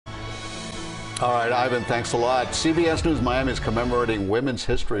All right, Ivan, thanks a lot. CBS News Miami is commemorating Women's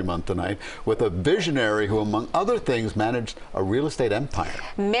History Month tonight with a visionary who, among other things, managed a real estate empire.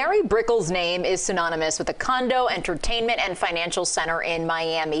 Mary Brickell's name is synonymous with a condo, entertainment, and financial center in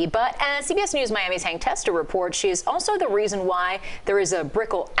Miami. But as CBS News Miami's Hank Tester reports, she is also the reason why there is a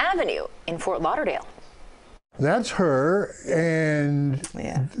Brickell Avenue in Fort Lauderdale. That's her, and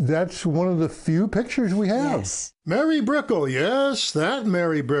that's one of the few pictures we have. Yes. Mary Brickell, yes, that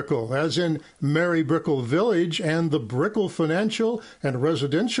Mary Brickell, as in Mary Brickell Village and the Brickell financial and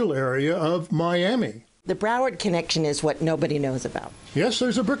residential area of Miami. The Broward connection is what nobody knows about. Yes,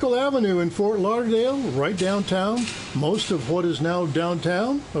 there's a Brickell Avenue in Fort Lauderdale, right downtown. Most of what is now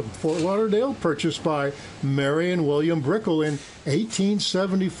downtown of Fort Lauderdale purchased by Mary and William Brickell in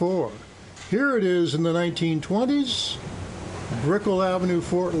 1874. Here it is in the 1920s, Brickell Avenue,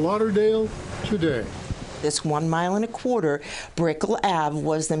 Fort Lauderdale, today. This 1.25 miles, Brickell Ave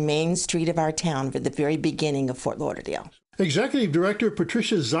was the main street of our town for the very beginning of Fort Lauderdale. Executive Director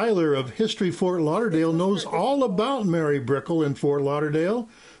Patricia Zeiler of History Fort Lauderdale knows all about Mary Brickell in Fort Lauderdale.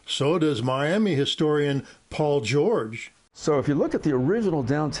 So does Miami historian Paul George. So if you look at the original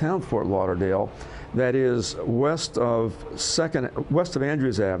downtown Fort Lauderdale, that is west of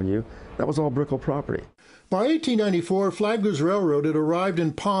Andrews Avenue, that was all Brickell property. By 1894, Flagler's Railroad had arrived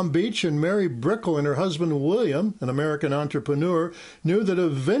in Palm Beach, and Mary Brickell and her husband William, an American entrepreneur, knew that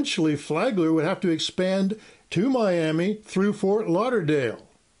eventually Flagler would have to expand to Miami through Fort Lauderdale.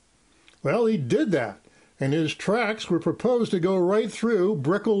 Well, he did that, and his tracks were proposed to go right through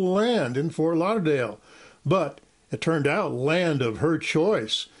Brickell land in Fort Lauderdale. But it turned out land of her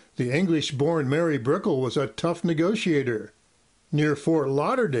choice. The English-born Mary Brickell was a tough negotiator. Near Fort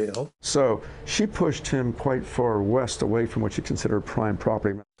Lauderdale. So she pushed him quite far west away from what she considered prime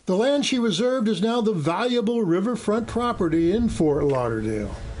property. The land she reserved is now the valuable riverfront property in Fort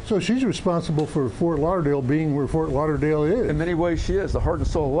Lauderdale. So she's responsible for Fort Lauderdale being where Fort Lauderdale is. In many ways she is, the heart and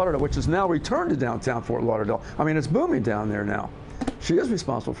soul of Lauderdale, which has now returned to downtown Fort Lauderdale. I mean, it's booming down there now. She is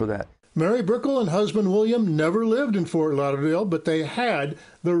responsible for that. Mary Brickell and husband William never lived in Fort Lauderdale, but they had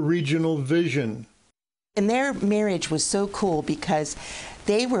the regional vision. And their marriage was so cool because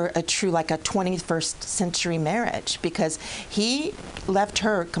they were a 21st century marriage, because he left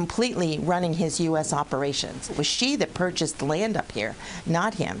her completely running his U.S. operations. It was she that purchased the land up here,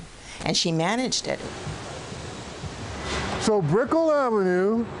 not him, and she managed it. So Brickell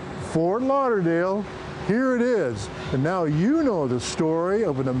Avenue, Fort Lauderdale, here it is. And now you know the story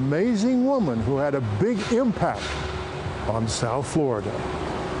of an amazing woman who had a big impact on South Florida.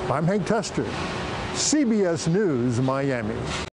 I'm Hank Tester, CBS News, Miami.